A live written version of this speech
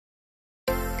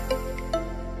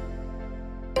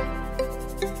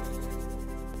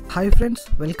Hi friends,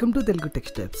 welcome to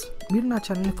TeluguTechSteps. మీరు నా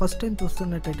ఛానల్ని ఫస్ట్ టైం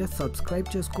చూస్తున్నట్టయితే సబ్స్క్రైబ్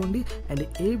చేసుకోండి అండ్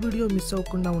ఏ వీడియో మిస్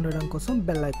అవ్వకుండా ఉండడం కోసం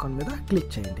బెల్ ఐకాన్ మీద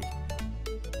క్లిక్ చేయండి.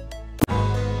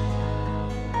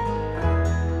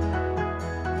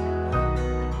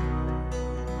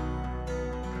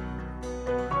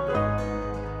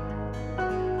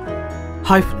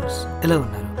 హాయ్ ఫ్రెండ్స్, ఎలా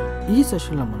ఉన్నారు? ఈ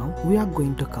సెషన్లో మనం we are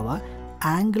going to cover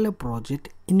angular project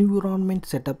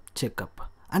environment setup checkup.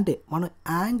 అంటే మనం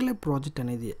యాంగులర్ ప్రాజెక్ట్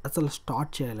అనేది అసలు స్టార్ట్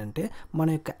చేయాలంటే మన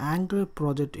యొక్క యాంగులర్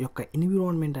ప్రాజెక్ట్ యొక్క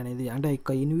ఎన్విరాన్మెంట్ అనేది అంటే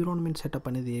యొక్క ఎన్విరాన్మెంట్ సెటప్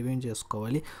అనేది ఏమేమి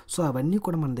చేసుకోవాలి, సో అవన్నీ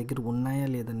కూడా మన దగ్గర ఉన్నాయా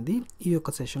లేదండి ఈ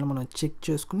యొక్క సెషన్లో మనం చెక్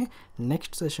చేసుకుని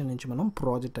నెక్స్ట్ సెషన్ నుంచి మనం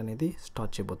ప్రాజెక్ట్ అనేది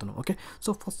స్టార్ట్ చేయబోతున్నాం. Okay,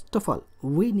 so first of all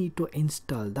we need to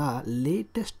install the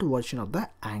latest version of the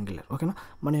angular. ఓకేనా,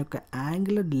 మన యొక్క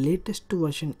యాంగులర్ లేటెస్ట్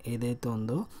వర్షన్ ఏదైతే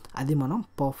ఉందో అది మనం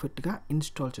పర్ఫెక్ట్గా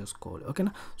ఇన్స్టాల్ చేసుకోవాలి.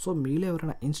 ఓకేనా, సో మీరు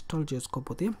ఎవరైనా ఇన్స్టాల్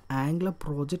చేసుకోకపోతే యాంగులర్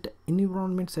ప్రాజెక్ట్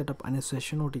ఎన్విరాన్మెంట్ సెటప్ అనే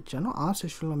సెషన్ ఒకటి ఇచ్చాను. ఆ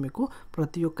సెషన్లో మీకు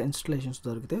ప్రతి ఒక్క ఇన్స్టాలేషన్స్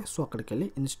దొరుకుతాయి. సో అక్కడికి వెళ్ళి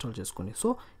ఇన్స్టాల్ చేసుకోండి.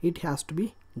 So it has to be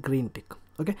green tick.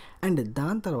 Okay, and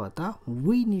దాని తర్వాత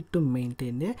we need to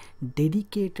maintain a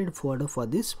dedicated folder for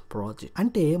this project.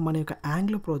 అంటే మన యొక్క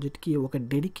యాంగులర్ ప్రాజెక్ట్కి ఒక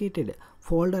డెడికేటెడ్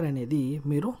ఫోల్డర్ అనేది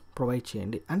మీరు ప్రొవైడ్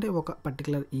చేయండి. అంటే ఒక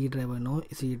పర్టికులర్ ఈ డ్రైవర్నో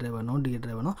సి డ్రైవర్నో డి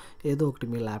డ్రైవర్నో ఏదో ఒకటి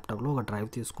మీ ల్యాప్టాప్లో ఒక డ్రైవ్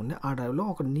తీసుకుంటే ఆ డ్రైవ్లో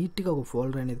ఒక నీట్గా ఒక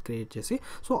ఫోల్డర్ అనేది క్రియేట్ చేసి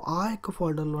సో ఆ యొక్క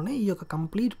ఫోల్డర్లోనే ఈ యొక్క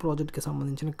కంప్లీట్ ప్రాజెక్ట్కి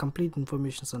సంబంధించిన కంప్లీట్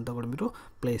ఇన్ఫర్మేషన్స్ అంతా కూడా మీరు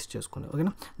ప్లేస్ చేసుకోండి.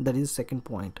 ఓకేనా, దట్ ఈస్ సెకండ్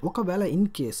పాయింట్. ఒకవేళ in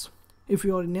case if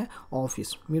you are in a office,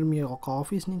 మీరు మీ ఒక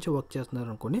ఆఫీస్ నుంచి వర్క్ చేస్తున్నారు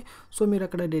అనుకోండి, సో మీరు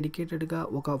అక్కడ డెడికేటెడ్గా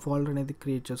ఒక ఫోల్డర్ అనేది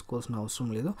క్రియేట్ చేసుకోవాల్సిన అవసరం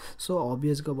లేదు. సో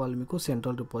ఆబ్వియస్గా వాళ్ళు మీకు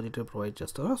సెంట్రల్ రిపోజిటరీ ప్రొవైడ్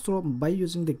చేస్తారు. So by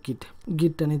using the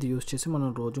Git అనేది యూజ్ చేసి మనం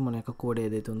రోజు మన యొక్క కోడ్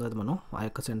ఏదైతే ఉందో అది మనం ఆ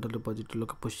యొక్క సెంట్రల్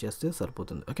రిపోజిటరీలోకి పుష్ చేస్తే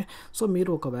సరిపోతుంది. ఓకే, సో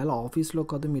మీరు ఒకవేళ ఆఫీస్లో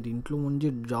కాదు మీరు ఇంట్లో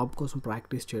ఉండి జాబ్ కోసం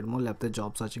ప్రాక్టీస్ చేయడమో లేకపోతే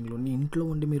జాబ్ సర్చింగ్లో ఇంట్లో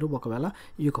ఉండి మీరు ఒకవేళ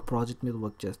ఈ యొక్క ప్రాజెక్ట్ మీద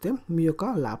వర్క్ చేస్తే మీ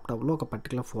యొక్క ల్యాప్టాప్లో ఒక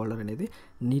పర్టికులర్ ఫోల్డర్ అనేది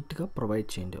నీట్గా ప్రొవైడ్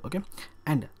చేయండి. ఓకే,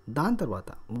 అండ్ దాని తర్వాత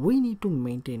we need to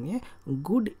maintain a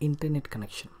good internet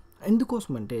connection.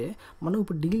 ఎందుకోసం అంటే మనం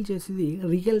ఇప్పుడు డీల్ చేసేది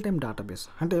రియల్ టైమ్ డేటాబేస్.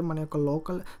 అంటే మన యొక్క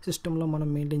లోకల్ సిస్టంలో మనం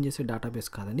మెయింటైన్ చేసే డేటాబేస్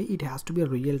కాదండి, it has to be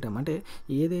real time. అంటే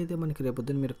ఏదైతే మనకి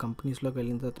రేపొద్దున మీరు కంపెనీస్లోకి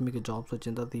వెళ్ళిన తర్వాత మీకు జాబ్స్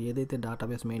వచ్చిన తర్వాత ఏదైతే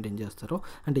డేటాబేస్ మెయింటైన్ చేస్తారో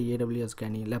అంటే AWS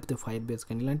కానీ లేకపోతే ఫైర్ బేస్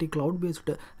కానీ ఇలాంటి cloud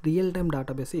based real time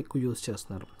database ఎక్కువ యూజ్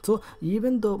చేస్తున్నారు. సో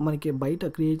ఈవెన్ దో మనకి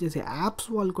బయట క్రియేట్ చేసే యాప్స్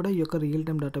వాళ్ళు కూడా ఈ యొక్క రియల్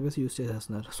టైమ్ డేటాబేస్ యూజ్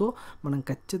చేసేస్తున్నారు. సో మనం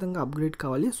ఖచ్చితంగా అప్గ్రేడ్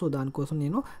కావాలి. సో దానికోసం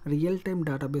నేను రియల్ టైమ్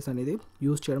డేటాబేస్ అనేది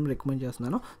యూజ్ చేయడం రికమెండ్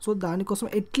చేస్తున్నాను. సో దానికోసం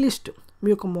అట్లీస్ట్ మీ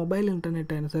యొక్క మొబైల్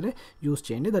ఇంటర్నెట్ అయినా సరే యూజ్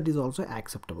చేయండి, that is also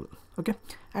acceptable. Okay,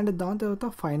 and దాని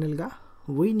తర్వాత ఫైనల్గా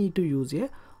we need to use a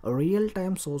real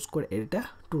time source code editor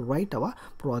to right our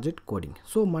project coding.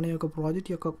 So మన యొక్క ప్రాజెక్ట్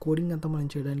యొక్క కోడింగ్ అంతా మనం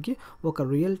చేయడానికి ఒక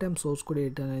real time source code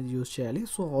editor అనేది యూజ్ చేయాలి.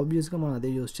 సో ఆబ్వియస్గా మనం అదే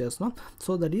యూజ్ చేస్తున్నాం.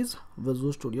 So that is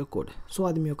visual studio code. So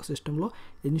అది మీ యొక్క సిస్టంలో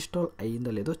ఇన్స్టాల్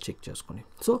అయ్యిందో లేదో చెక్ చేసుకోండి.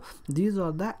 So these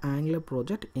are the angular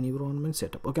project environment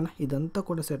setup. ఓకేనా, ఇదంతా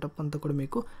కూడా సెటప్ అంతా కూడా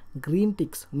మీకు గ్రీన్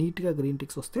టిక్స్ నీట్గా గ్రీన్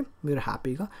టిక్స్ వస్తే మీరు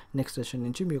హ్యాపీగా నెక్స్ట్ సెషన్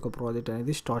నుంచి మీ యొక్క ప్రాజెక్ట్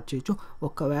అనేది స్టార్ట్ చేయొచ్చు.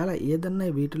 ఒకవేళ ఏదన్నా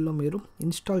వీటిల్లో మీరు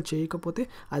ఇన్స్టాల్ చేయకపోతే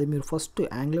అది మీరు first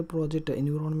angular project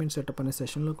environment setup అనే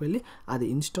సెషన్లోకి వెళ్ళి అది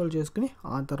ఇన్స్టాల్ చేసుకుని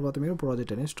ఆ తర్వాత మీరు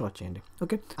ప్రాజెక్ట్ అనేది స్టార్ట్ చేయండి.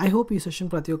 ఓకే, ఐ హోప్ ఈ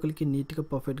సెషన్ ప్రతి ఒక్కరికి నీట్గా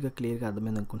పర్ఫెక్ట్గా క్లియర్గా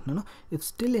అర్థమైంది అనుకుంటున్నాను. If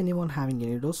still anyone having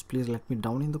any doubts please let me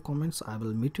down in the comments. I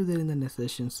will meet you there in the next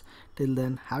sessions. Till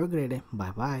then have a great day.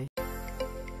 Bye bye.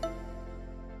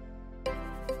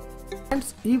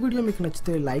 Friends, ఈ video మీకు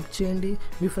నచ్చితే like చేయండి,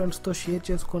 మీ ఫ్రెండ్స్తో share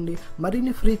చేసుకోండి.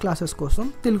 మరిన్ని free classes కోసం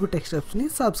Telugu tech స్టెప్స్ని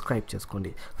subscribe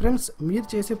చేసుకోండి. Friends, మీరు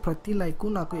చేసే ప్రతి లైక్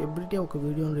నాకు ఎవ్రీడే ఒక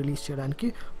వీడియోని రిలీజ్ చేయడానికి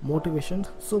motivation.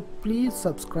 So please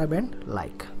subscribe and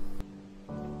like.